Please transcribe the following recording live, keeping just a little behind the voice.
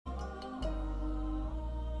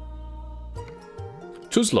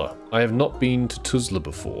Tuzla. I have not been to Tuzla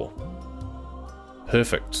before.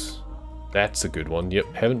 Perfect. That's a good one.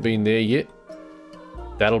 Yep, haven't been there yet.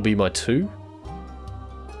 That'll be my 2.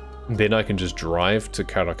 Then I can just drive to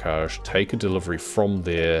Karakaj, take a delivery from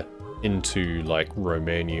there into like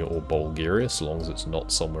Romania or Bulgaria, so long as it's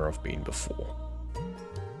not somewhere I've been before.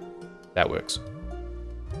 That works.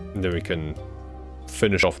 And then we can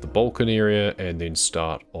finish off the Balkan area and then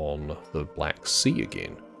start on the Black Sea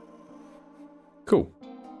again. Cool.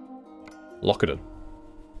 Lock it in.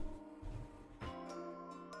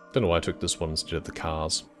 Don't know why I took this one instead of the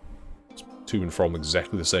cars. It's to and from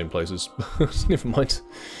exactly the same places. Never mind.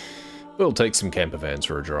 We'll take some camper vans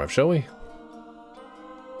for a drive, shall we?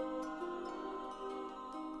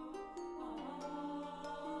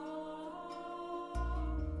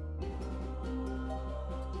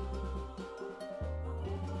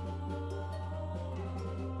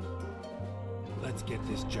 Let's get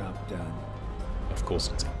this job done. Of course,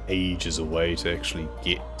 it's ages away to actually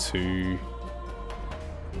get to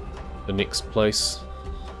the next place.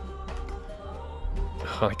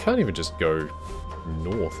 I can't even just go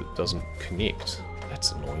north, it doesn't connect.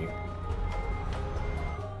 That's annoying.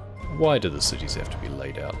 Why do the cities have to be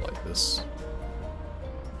laid out like this?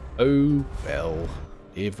 Oh well,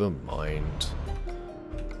 never mind.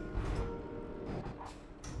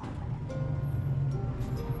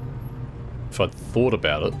 If I'd thought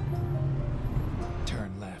about it,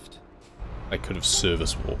 turn left. I could have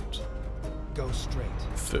service walked. Go straight.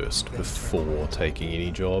 First, before taking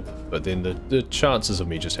any job, but then the chances of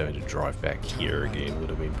me just having to drive back here again would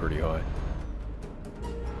have been pretty high.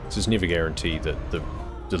 So it's never guaranteed that the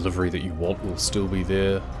delivery that you want will still be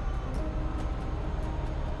there.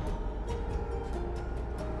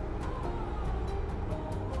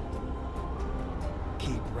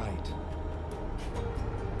 Keep right.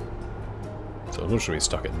 So unfortunately we're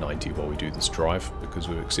stuck at 90 while we do this drive because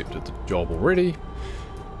we've accepted the job already.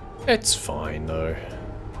 It's fine though.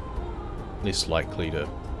 Less likely to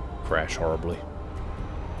crash horribly.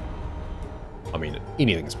 I mean,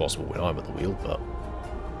 anything's possible when I'm at the wheel, but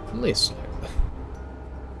less likely.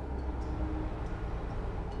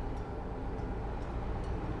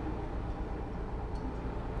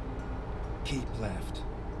 Keep left.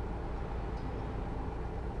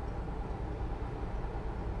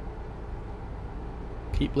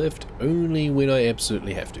 Keep left only when I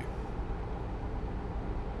absolutely have to.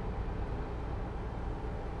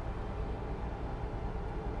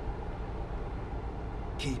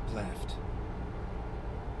 Keep left.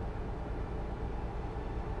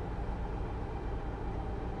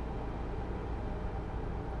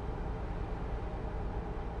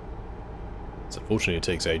 So unfortunately it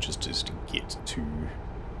takes ages just to get to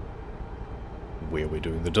where we're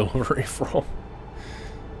doing the delivery from.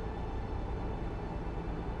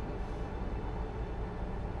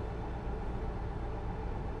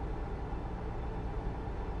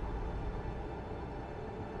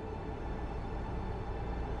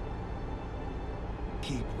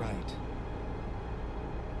 Keep right.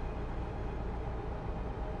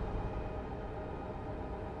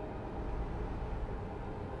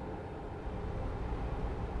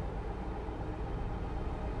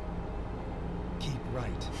 Keep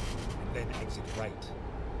right, and then exit right.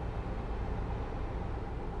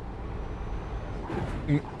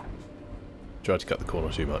 Tried to cut the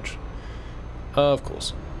corner too much. Of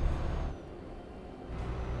course.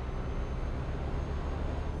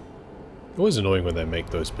 Always annoying when they make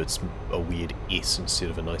those bits a weird S instead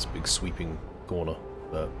of a nice big sweeping corner,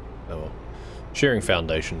 but oh well. Sharing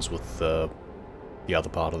foundations with the other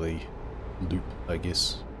part of the loop, I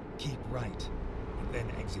guess. Keep right, and then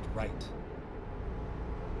exit right.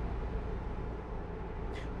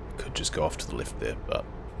 Could just go off to the left there, but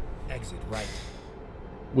Exit right.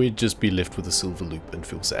 we'd just be left with a silver loop and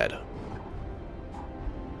feel sad.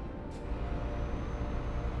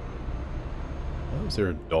 Why is there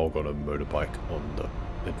a dog on a motorbike on the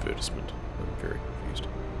advertisement? I'm very confused.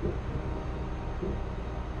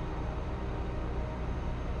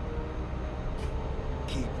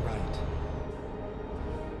 Keep right.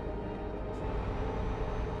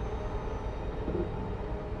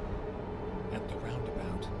 At the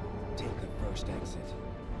roundabout, take the first exit.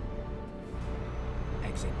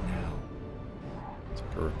 Exit now. It's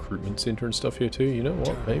like a recruitment center and stuff here too. You know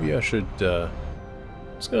what? Maybe I should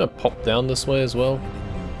just gonna pop down this way as well. Find a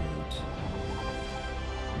new route.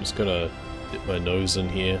 I'm just gonna dip my nose in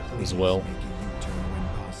here as well. Make a U-turn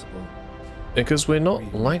when possible. Because we're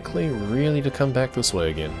not likely really to come back this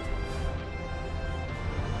way again.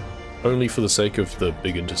 Only for the sake of the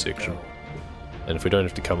big intersection. And if we don't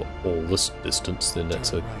have to come all this distance, then that's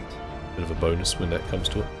a Turn right. bit of a bonus when that comes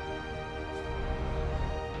to it.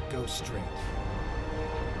 Go straight.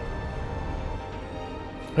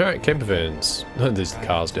 Alright, camper vans. There's the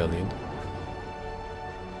cars down the end.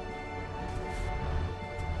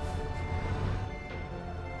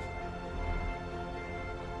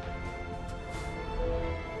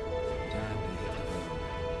 Time to hit the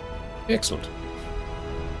road. Excellent.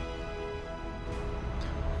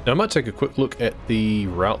 Now I might take a quick look at the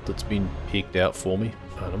route that's been pegged out for me.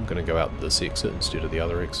 And I'm going to go out this exit instead of the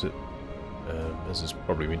other exit. This is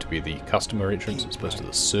probably meant to be the customer entrance as opposed to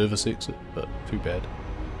the service exit, but too bad.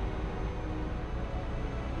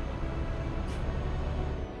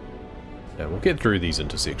 Now we'll get through these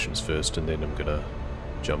intersections first and then I'm going to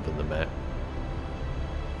jump in the map.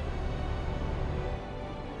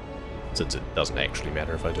 Since it doesn't actually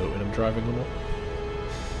matter if I do it when I'm driving or not.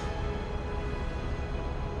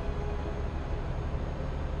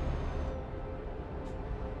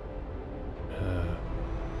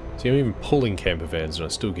 See, I'm even pulling camper vans and I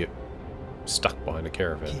still get stuck behind a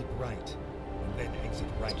caravan. Keep right, and then exit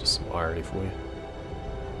right. It's just some irony for you.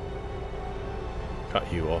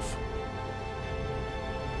 Cut you off.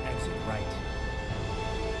 Exit right.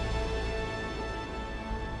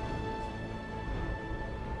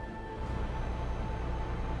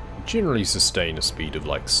 Generally sustain a speed of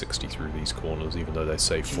like 60 through these corners, even though they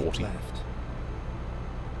say 40. Keep left.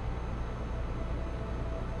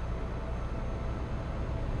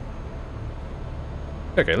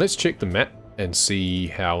 Okay, let's check the map and see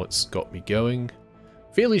how it's got me going.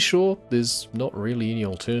 Fairly sure there's not really any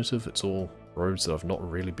alternative. It's all roads that I've not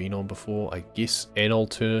really been on before. I guess an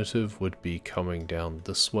alternative would be coming down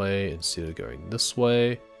this way instead of going this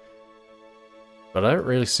way. But I don't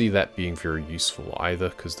really see that being very useful either,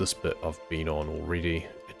 because this bit I've been on already.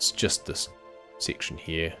 It's just this section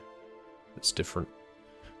here that's different.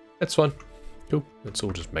 That's fine. Cool. It's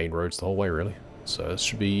all just main roads the whole way, really. So this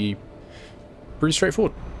should be pretty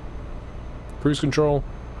straightforward. Cruise control,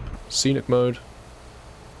 scenic mode.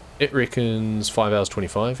 It reckons 5 hours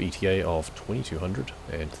 25, ETA of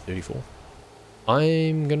 2234.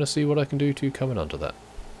 I'm gonna see what I can do to come in under that.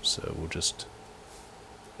 So we'll just...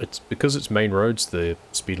 because it's main roads, the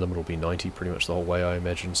speed limit will be 90 pretty much the whole way, I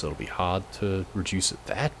imagine, so it'll be hard to reduce it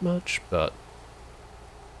that much, but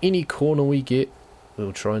any corner we get,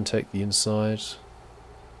 we'll try and take the inside.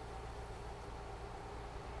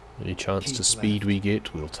 Any chance Keep to speed left. we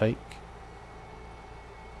get, we'll take.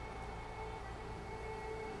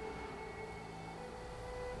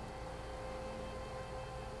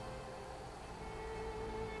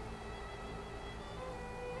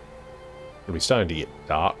 It'll be starting to get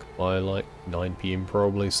dark by like 9 PM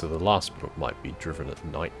probably, so the last bit might be driven at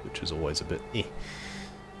night, which is always a bit eh.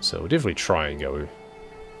 So we'll definitely try and go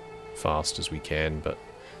fast as we can, but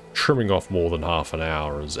trimming off more than half an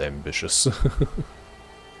hour is ambitious.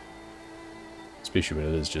 Especially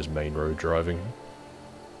when it is just main road driving.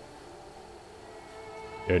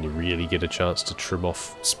 You only really get a chance to trim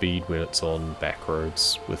off speed when it's on back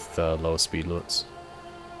roads with lower speed limits.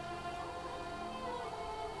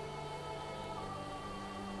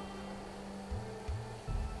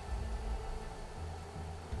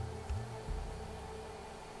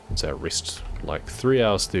 It's our rest, like 3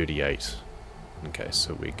 hours 38. Okay,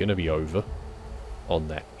 so we're going to be over on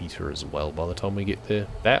that meter as well by the time we get there.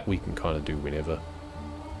 That we can kind of do whenever.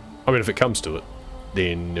 I mean, if it comes to it,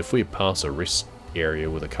 then if we pass a rest area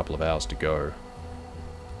with a couple of hours to go,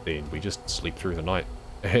 then we just sleep through the night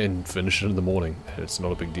and finish it in the morning, and it's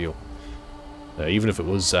not a big deal. Even if it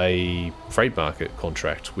was a freight market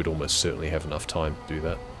contract, we'd almost certainly have enough time to do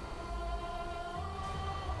that.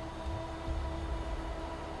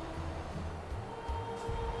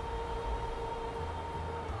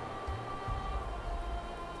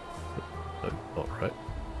 No, not right.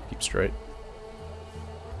 Keep straight.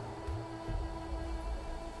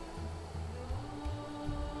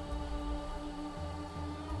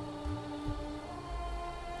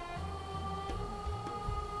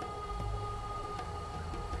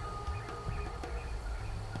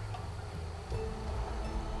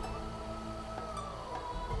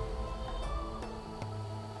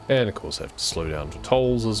 And of course I have to slow down for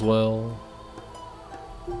tolls as well.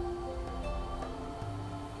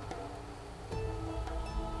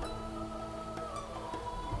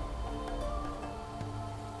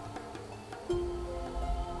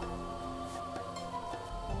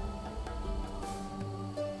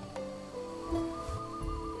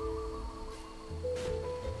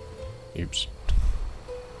 Oops.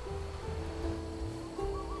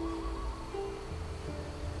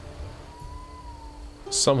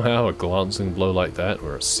 Somehow a glancing blow like that,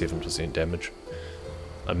 we're at 7% damage.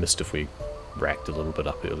 I missed if we racked a little bit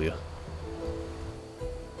up earlier.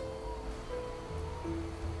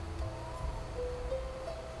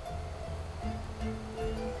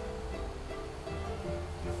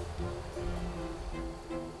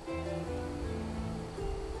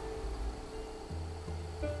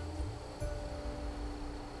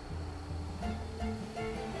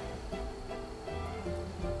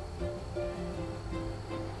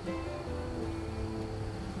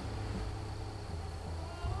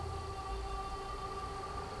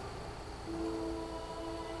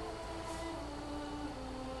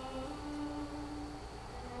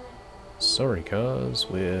 Sorry cars,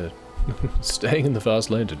 we're staying in the fast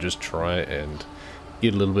lane to just try and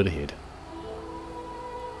get a little bit ahead.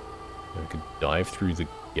 I could dive through the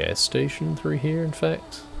gas station through here, in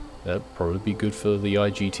fact. That'd probably be good for the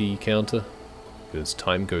IGT counter, because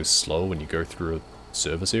time goes slow when you go through a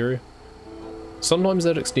service area. Sometimes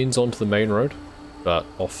that extends onto the main road, but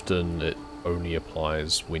often it only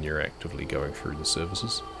applies when you're actively going through the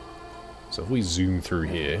services. So if we zoom through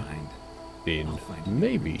here, then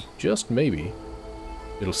maybe, just maybe,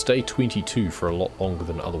 it'll stay 22 for a lot longer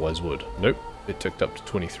than it otherwise would. Nope, it ticked up to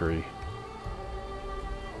 23.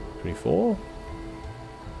 24?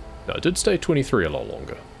 No, it did stay 23 a lot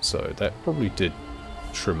longer, so that probably did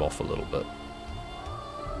trim off a little bit.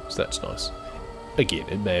 So that's nice. Again,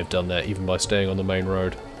 it may have done that even by staying on the main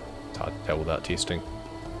road. It's hard to tell without testing.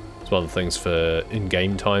 It's one of the things for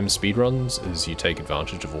in-game time speedruns, is you take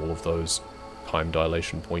advantage of all of those time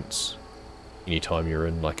dilation points. Anytime you're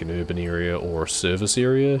in like an urban area or a service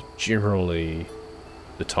area, generally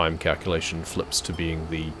the time calculation flips to being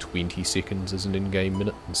the 20 seconds as an in-game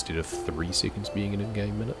minute instead of 3 seconds being an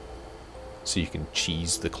in-game minute. So you can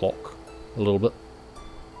cheese the clock a little bit.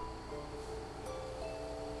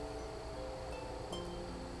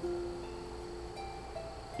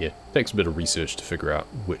 Yeah, it takes a bit of research to figure out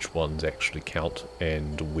which ones actually count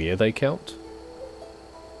and where they count.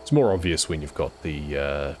 It's more obvious when you've got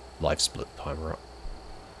the life split timer up.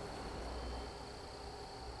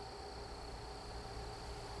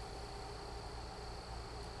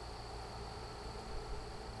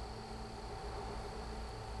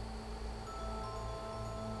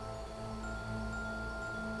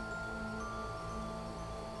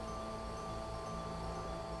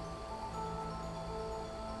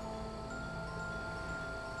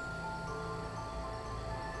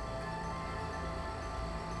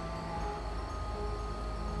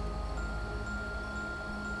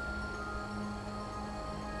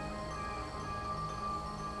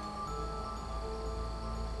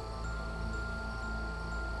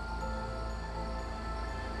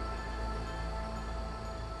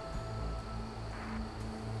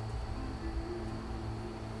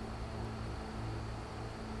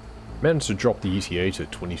 Managed to drop the ETA to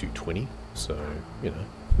 22:20, so, you know,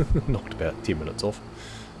 knocked about 10 minutes off.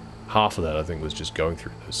 Half of that, I think, was just going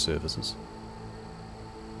through those services.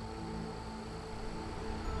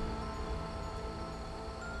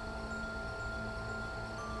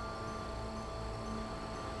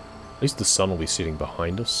 At least the sun will be setting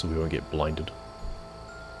behind us, so we won't get blinded.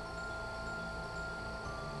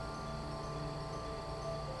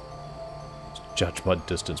 Judge my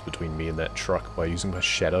distance between me and that truck by using my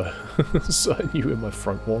shadow, so I knew where my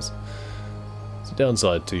front was. The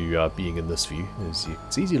downside to being in this view is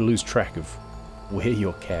it's easy to lose track of where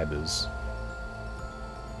your cab is.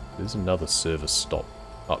 There's another service stop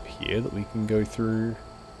up here that we can go through.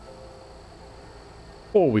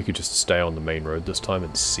 Or we could just stay on the main road this time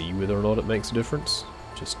and see whether or not it makes a difference.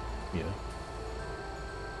 Just, you know,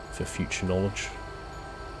 for future knowledge.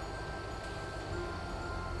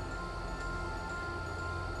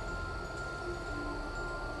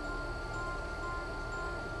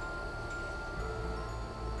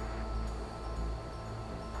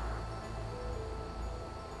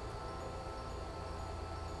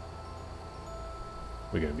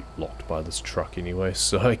 We're going to be blocked by this truck anyway,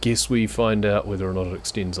 so I guess we find out whether or not it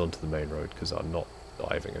extends onto the main road, because I'm not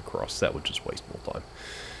diving across. That would just waste more time.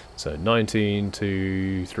 So 19,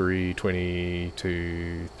 2, 3, 20,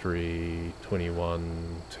 2, 3,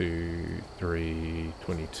 21, 2, 3,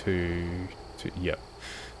 22, 2, yep.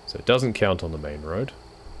 So it doesn't count on the main road.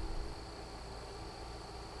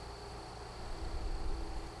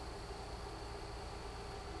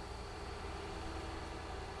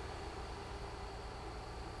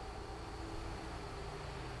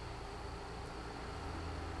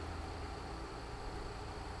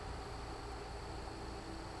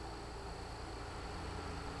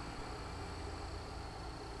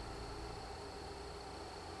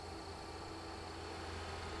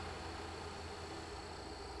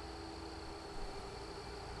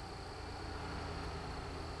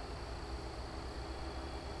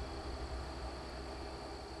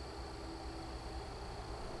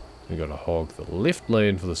 We've got to hog the left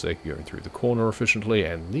lane for the sake of going through the corner efficiently,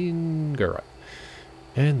 and then go right.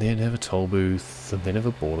 And then have a toll booth, and then have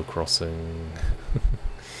a border crossing.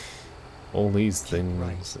 All these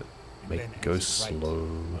things that make it go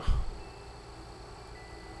slow.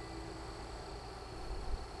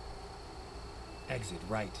 Exit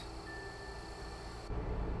right.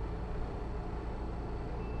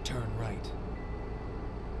 Turn right.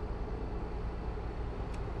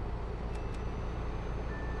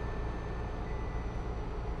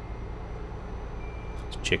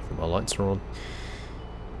 Just check that my lights are on.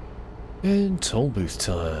 And toll booth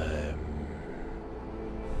time.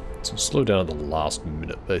 So slow down at the last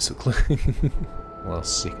minute, basically.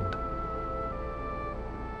 Last second.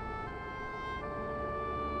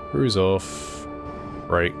 Cruise off.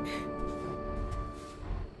 Brake.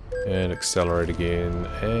 And accelerate again.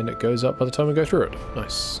 And it goes up by the time we go through it.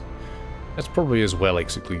 Nice. That's probably as well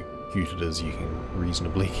executed as you can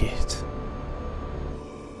reasonably get.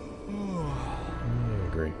 I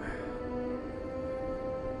agree.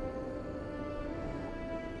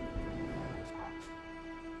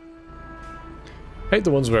 I hate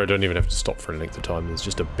the ones where I don't even have to stop for any length of time. There's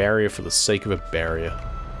just a barrier for the sake of a barrier.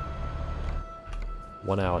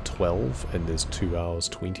 1 hour 12 and there's 2 hours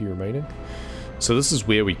 20 remaining. So this is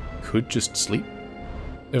where we could just sleep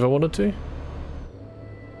if I wanted to.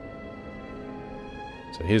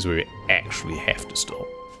 So here's where we actually have to stop.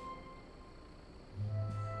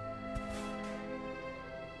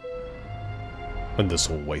 And this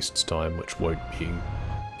all wastes time, which won't be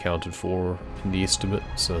accounted for in the estimate,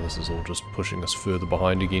 so this is all just pushing us further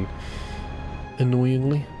behind again,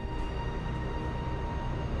 annoyingly.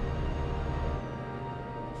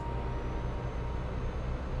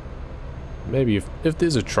 Maybe if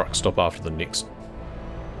there's a truck stop after the next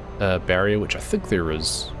barrier, which I think there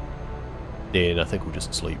is, then I think we'll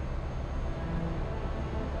just sleep.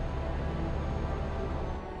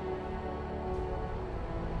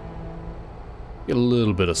 Get a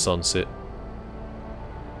little bit of sunset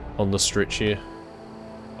on the stretch here.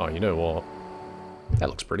 Oh, you know what? That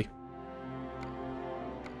looks pretty.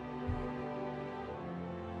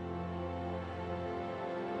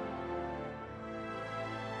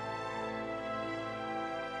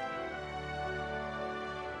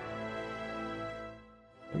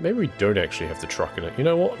 Maybe we don't actually have the truck in it. You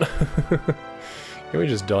know what? Can we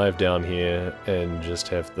just dive down here and just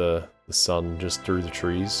have the sun just through the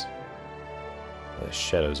trees? The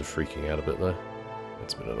shadows are freaking out a bit though.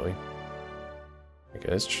 That's a bit annoying. Okay,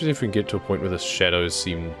 let's see if we can get to a point where the shadows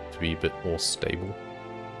seem to be a bit more stable.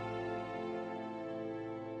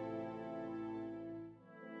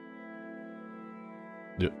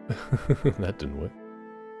 Yep. That didn't work.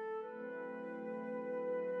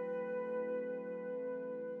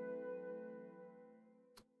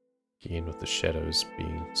 Again with the shadows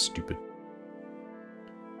being stupid.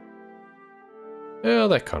 Yeah,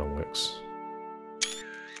 that kind of works.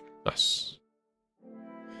 Nice.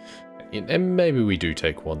 And maybe we do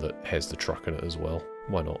take one that has the truck in it as well.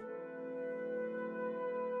 Why not?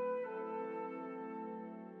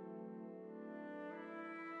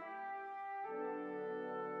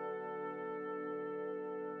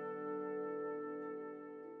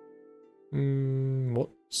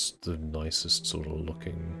 What's the nicest sort of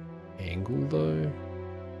looking angle though?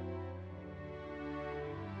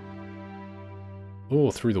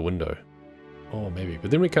 Oh, through the window. Oh, maybe.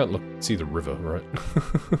 But then we can't see the river, right?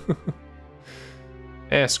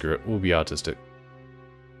 Ah, screw it. We'll be artistic.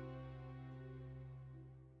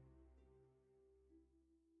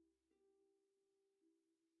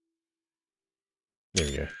 There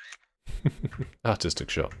we go. Artistic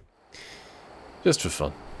shot. Just for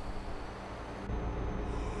fun.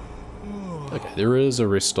 Okay, there is a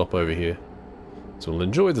rest stop over here. So we'll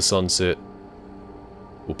enjoy the sunset.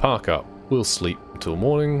 We'll park up. We'll sleep until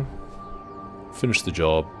morning. Finish the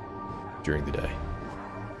job during the day.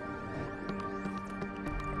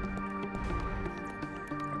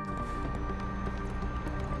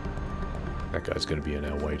 That guy's going to be in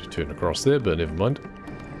our way to turn across there, but never mind.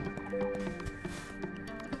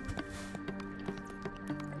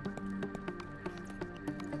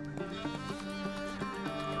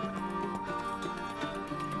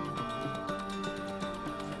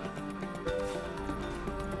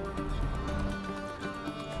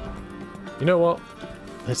 You know what?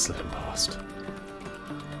 Let's let him past.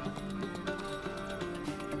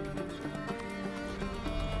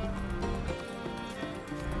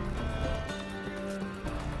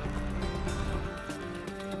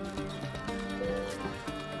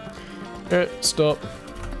 Alright, stop.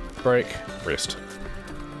 Brake. Rest.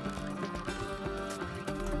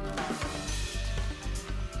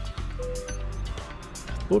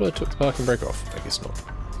 Thought I took the parking brake off. I guess not.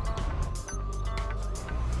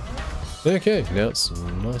 Okay, now it's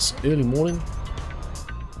a nice early morning.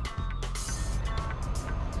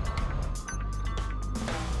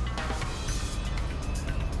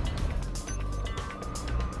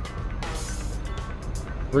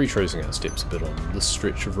 Retracing our steps a bit on this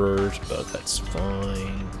stretch of road, but that's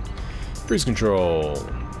fine. Cruise control.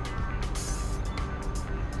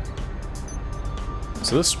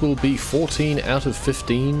 So this will be 14 out of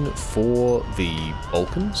 15 for the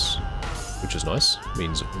Balkans, which which is nice.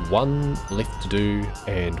 Means one left to do,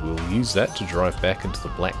 and we'll use that to drive back into the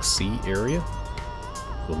Black Sea area.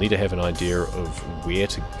 We'll need to have an idea of where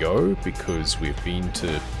to go, because we've been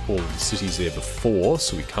to all the cities there before,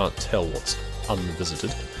 so we can't tell what's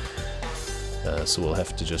unvisited. So we'll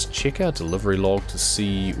have to just check our delivery log to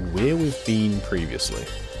see where we've been previously.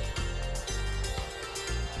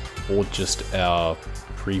 Or just our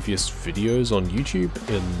previous videos on YouTube.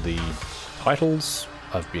 In the titles,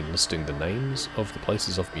 I've been listing the names of the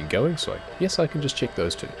places I've been going, so yes, I can just check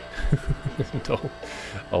those too. And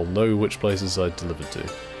I'll know which places I delivered to.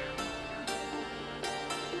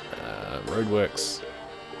 Roadworks.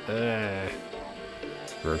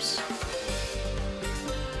 Gross.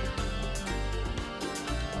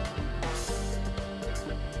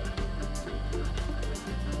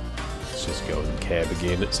 Let's just go in cab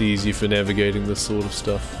again. It's easier for navigating this sort of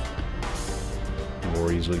stuff.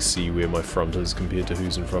 More easily see where my front is compared to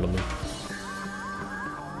who's in front of me.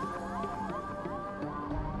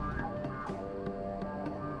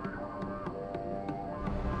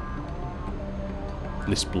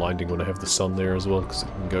 Less blinding when I have the sun there as well, because it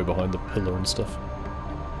can go behind the pillar and stuff.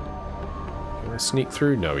 Can I sneak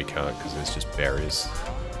through? No, we can't, because there's just barriers.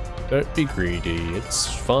 Don't be greedy, it's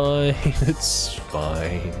fine, it's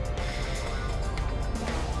fine.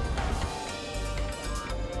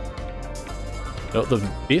 Now, the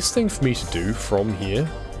best thing for me to do from here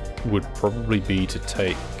would probably be to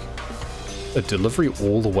take a delivery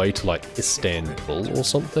all the way to like Istanbul or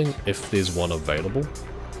something, if there's one available.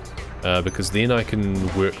 Because then I can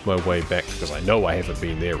work my way back, because I know I haven't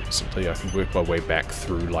been there recently, I can work my way back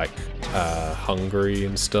through like Hungary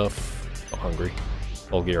and stuff. Not Hungary,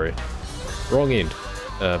 Bulgaria. Wrong end.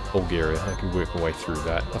 Bulgaria. I can work my way through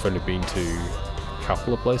that. I've only been to a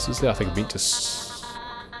couple of places there. I think I've been to...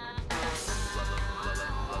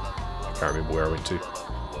 I can't remember where I went to.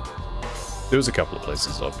 There was a couple of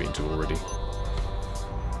places I've been to already.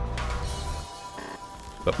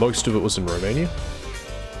 But most of it was in Romania.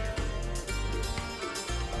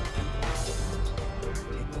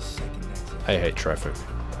 I hate traffic.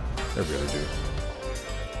 I really do.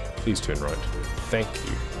 Please turn right. Thank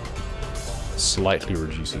you. Slightly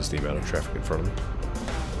reduces the amount of traffic in front of me.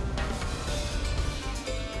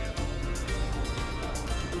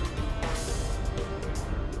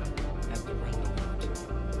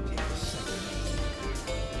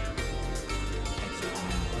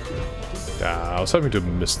 I was hoping to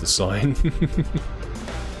miss the sign.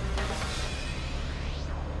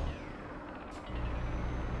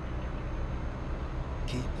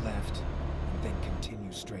 Keep left, and then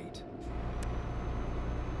continue straight.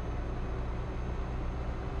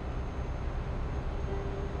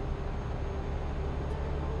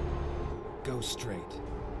 Go straight.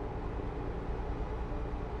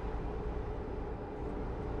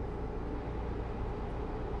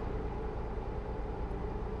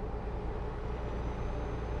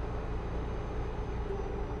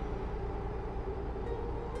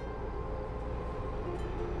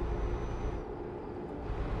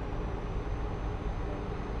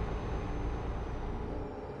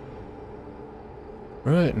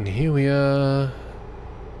 Right, and here we are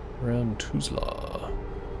around Tuzla.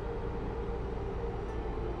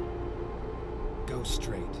 Go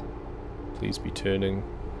straight. Please be turning.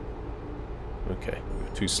 Okay,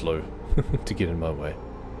 we're too slow to get in my way.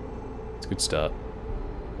 It's a good start.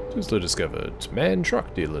 Tuzla discovered. Man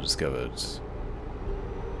truck dealer discovered.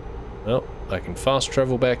 Well, I can fast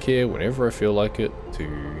travel back here whenever I feel like it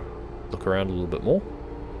to look around a little bit more.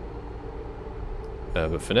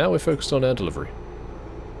 But for now, we're focused on our delivery.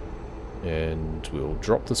 And we'll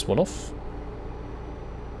drop this one off.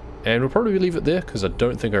 And we'll probably leave it there, because I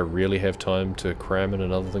don't think I really have time to cram in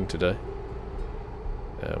another thing today.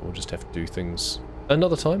 We'll just have to do things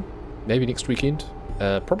another time. Maybe next weekend.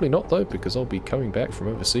 Probably not, though, because I'll be coming back from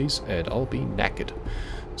overseas, and I'll be knackered.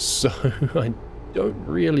 So, I don't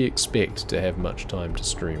really expect to have much time to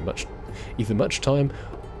stream. Either much time,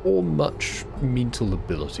 or much mental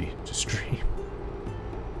ability to stream.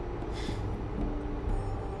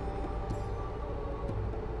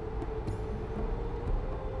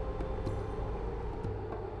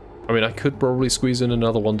 I mean, I could probably squeeze in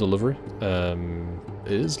another one delivery.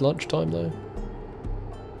 It is lunchtime though.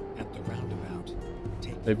 At the roundabout,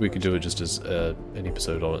 Maybe we could do it just as an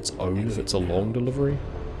episode on its own if it's a long delivery.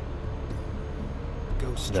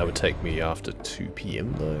 Go straight. That would take me after 2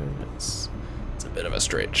 PM though. It's a bit of a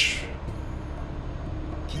stretch.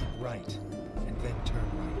 Keep right, and then turn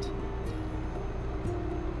right.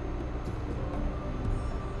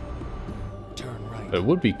 Turn right. It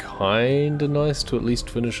would be kinda nice to at least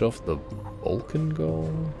finish off the Balkan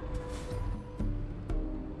goal.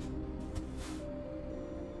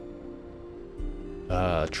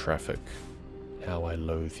 Ah, traffic. How I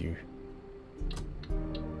loathe you.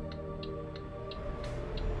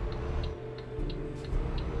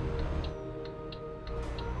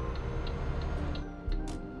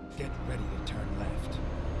 Get ready to turn left.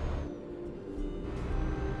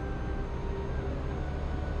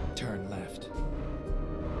 Turn left.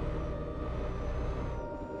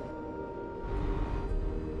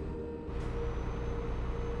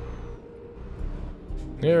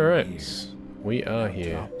 Alright, we are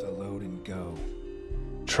here. Drop the load and go.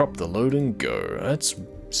 Drop the load and go. That's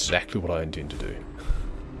exactly what I intend to do.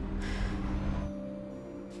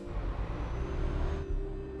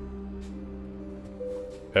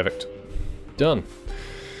 Perfect. Done.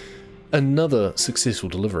 Another successful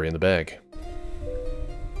delivery in the bag.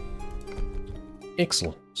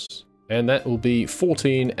 Excellent. And that will be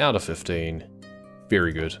 14 out of 15.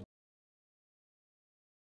 Very good.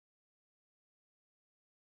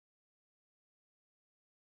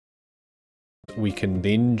 We can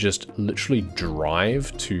then just literally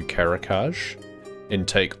drive to Karakaj and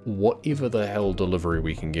take whatever the hell delivery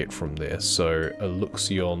we can get from there. So a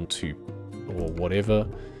Luxion to, or whatever.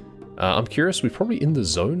 I'm curious, we're probably in the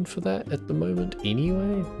zone for that at the moment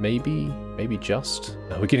anyway. Maybe just.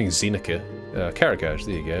 We're getting Zenica. Karakaj,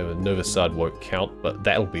 there you go. And Novi Sad won't count, but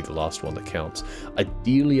that'll be the last one that counts.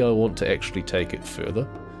 Ideally, I want to actually take it further.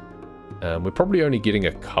 We're probably only getting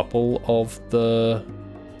a couple of the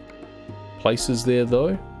places there,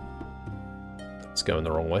 though. It's going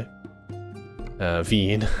the wrong way.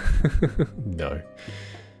 Vienna. No.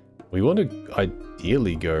 We want to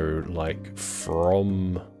ideally go, like,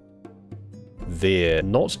 from there,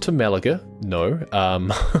 not to Malaga, no.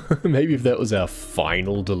 Maybe if that was our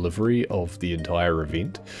final delivery of the entire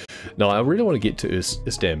event. No, I really want to get to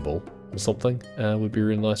Istanbul or something. Would be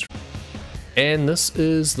really nice. And this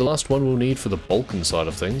is the last one we'll need for the Balkan side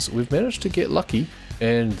of things. We've managed to get lucky,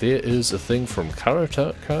 and there is a thing from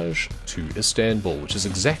Karakaj to Istanbul, which is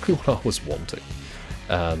exactly what I was wanting.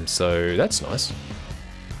 So that's nice.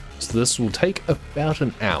 So this will take about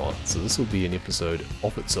an hour, so this will be an episode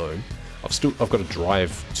of its own. I've got to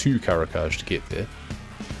drive to Karakaj to get there,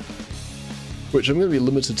 which I'm going to be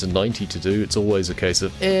limited to 90 to do. It's always a case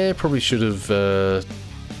of, probably should have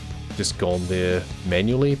just gone there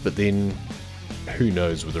manually, but then who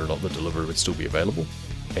knows whether or not the delivery would still be available.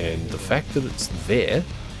 And the fact that it's there,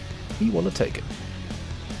 we want to take it.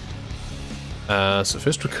 So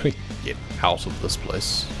first we're going to get out of this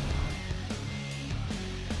place.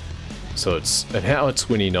 So it's an hour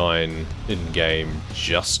 29 in-game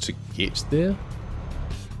just to get there.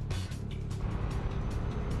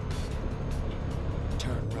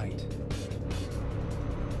 Turn right.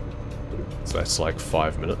 So that's like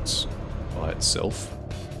 5 minutes by itself.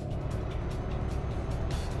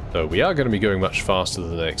 So we are going to be going much faster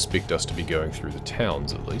than they expect us to be going through the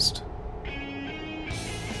towns, at least.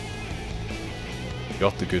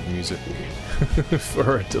 Got the good music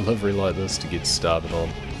for a delivery like this to get started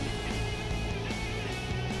on.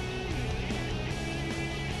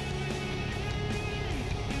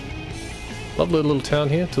 Lovely little town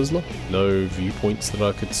here, Tuzla. No viewpoints that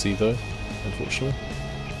I could see though, unfortunately.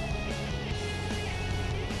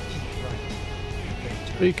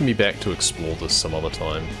 But you can be back to explore this some other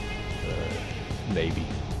time. Maybe.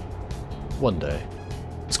 One day.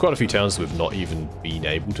 There's quite a few towns that we've not even been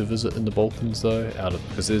able to visit in the Balkans though,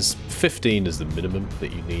 because there's 15 is the minimum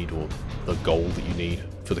that you need, or the goal that you need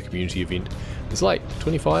for the community event. There's like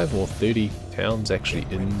 25 or 30 towns actually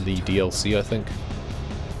in the DLC, I think.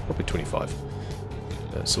 Probably 25.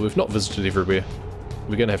 So we've not visited everywhere.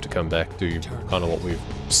 We're going to have to come back to kind of what we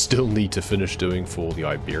still need to finish doing for the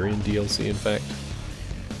Iberian DLC, in fact.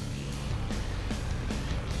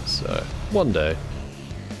 So, one day,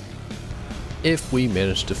 if we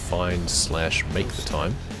manage to find / make the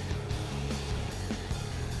time,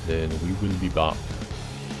 then we will be back.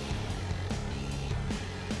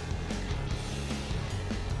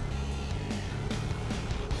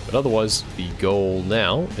 But otherwise, the goal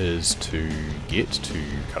now is to get to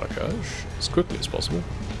Karakaj as quickly as possible.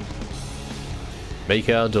 Make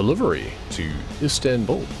our delivery to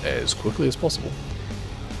Istanbul as quickly as possible.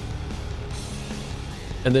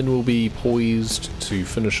 And then we'll be poised to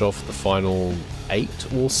finish off the final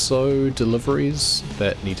 8 or so deliveries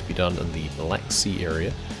that need to be done in the Black Sea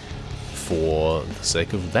area for the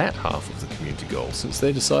sake of that half of the community goal, since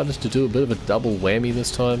they decided to do a bit of a double whammy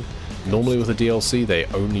this time. Normally with a DLC they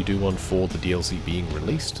only do one for the DLC being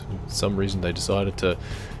released. For some reason they decided to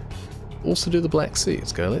also do the Black Sea.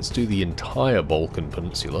 Let's go, let's do the entire Balkan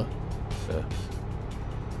Peninsula.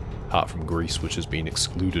 Apart from Greece, which has been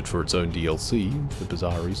excluded for its own DLC for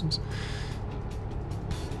bizarre reasons.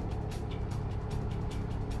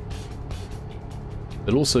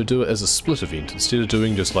 They'll also do it as a split event. Instead of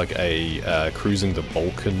doing just like a cruising the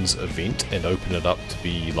Balkans event and open it up to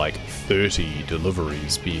be like 30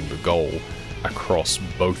 deliveries being the goal across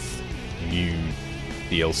both new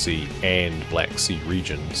DLC and Black Sea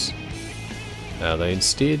regions, they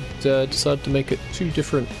instead decided to make it 2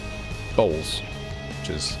 different goals, which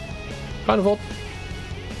is kind of odd.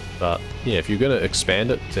 But yeah, if you're going to expand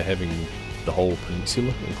it to having the whole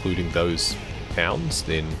peninsula, including those towns,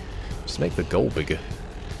 then just make the goal bigger.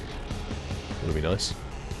 That'll be nice.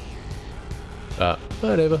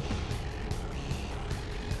 Whatever.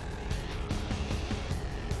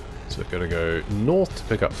 So we're going to go north to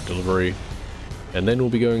pick up the delivery, and then we'll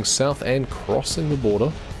be going south and crossing the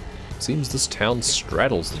border. Seems this town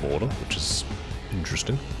straddles the border, which is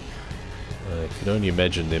interesting. I can only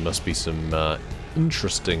imagine there must be some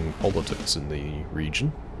interesting politics in the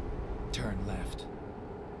region. Turn left.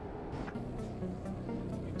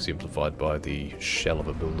 Exemplified by the shell of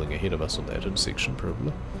a building ahead of us on that intersection,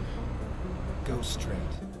 probably. Go straight.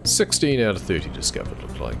 16 out of 30 discovered,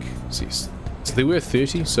 looked like. So there were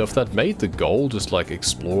 30, so if they'd made the goal just like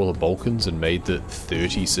explore the Balkans and made the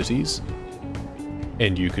 30 cities,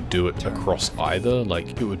 and you could do it across either,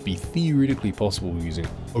 like it would be theoretically possible using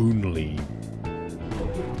only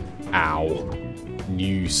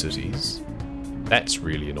new cities. That's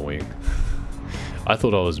really annoying. I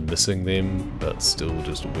thought I was missing them, but still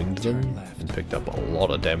just winged them and picked up a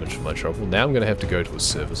lot of damage for my trouble. Now I'm going to have to go to his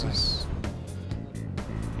services.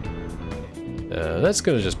 That's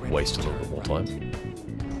going to just waste a little bit more time.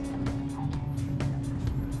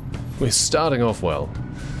 We're starting off well.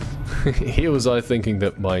 Here was I thinking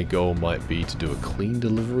that my goal might be to do a clean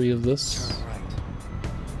delivery of this.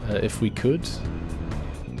 If we could.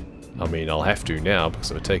 I mean, I'll have to now,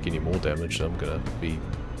 because if I take any more damage, I'm going to be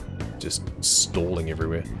just stalling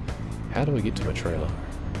everywhere. How do I get to my trailer?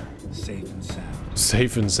 Safe and sound.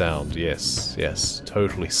 Safe and sound, yes. Yes,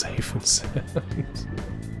 totally safe and sound.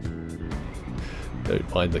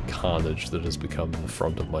 Don't mind the carnage that has become the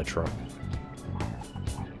front of my truck.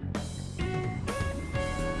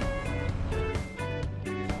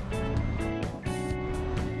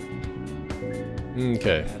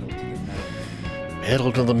 Okay.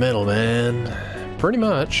 Pedal to the metal, man. Pretty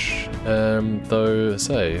much. Though,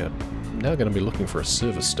 say, I'm now going to be looking for a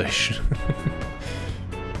service station.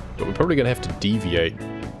 But we're probably going to have to deviate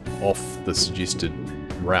off the suggested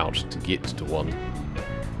route to get to one.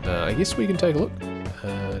 I guess we can take a look,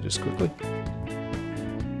 just quickly.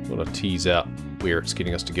 I want to tease out where it's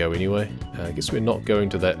getting us to go anyway. I guess we're not going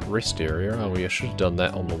to that rest area, are we? I should have done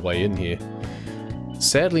that on the way in here.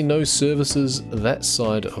 Sadly, no services that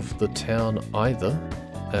side of the town either.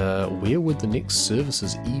 Where would the next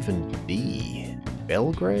services even be?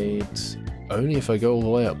 Belgrade? Only if I go all the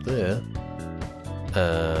way up there.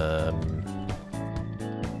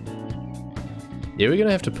 Yeah, we're going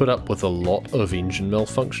to have to put up with a lot of engine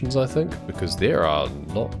malfunctions, I think, because there are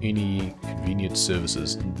not any convenient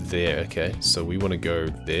services there. Okay, so we want to go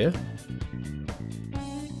there.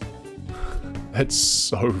 That's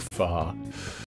so far.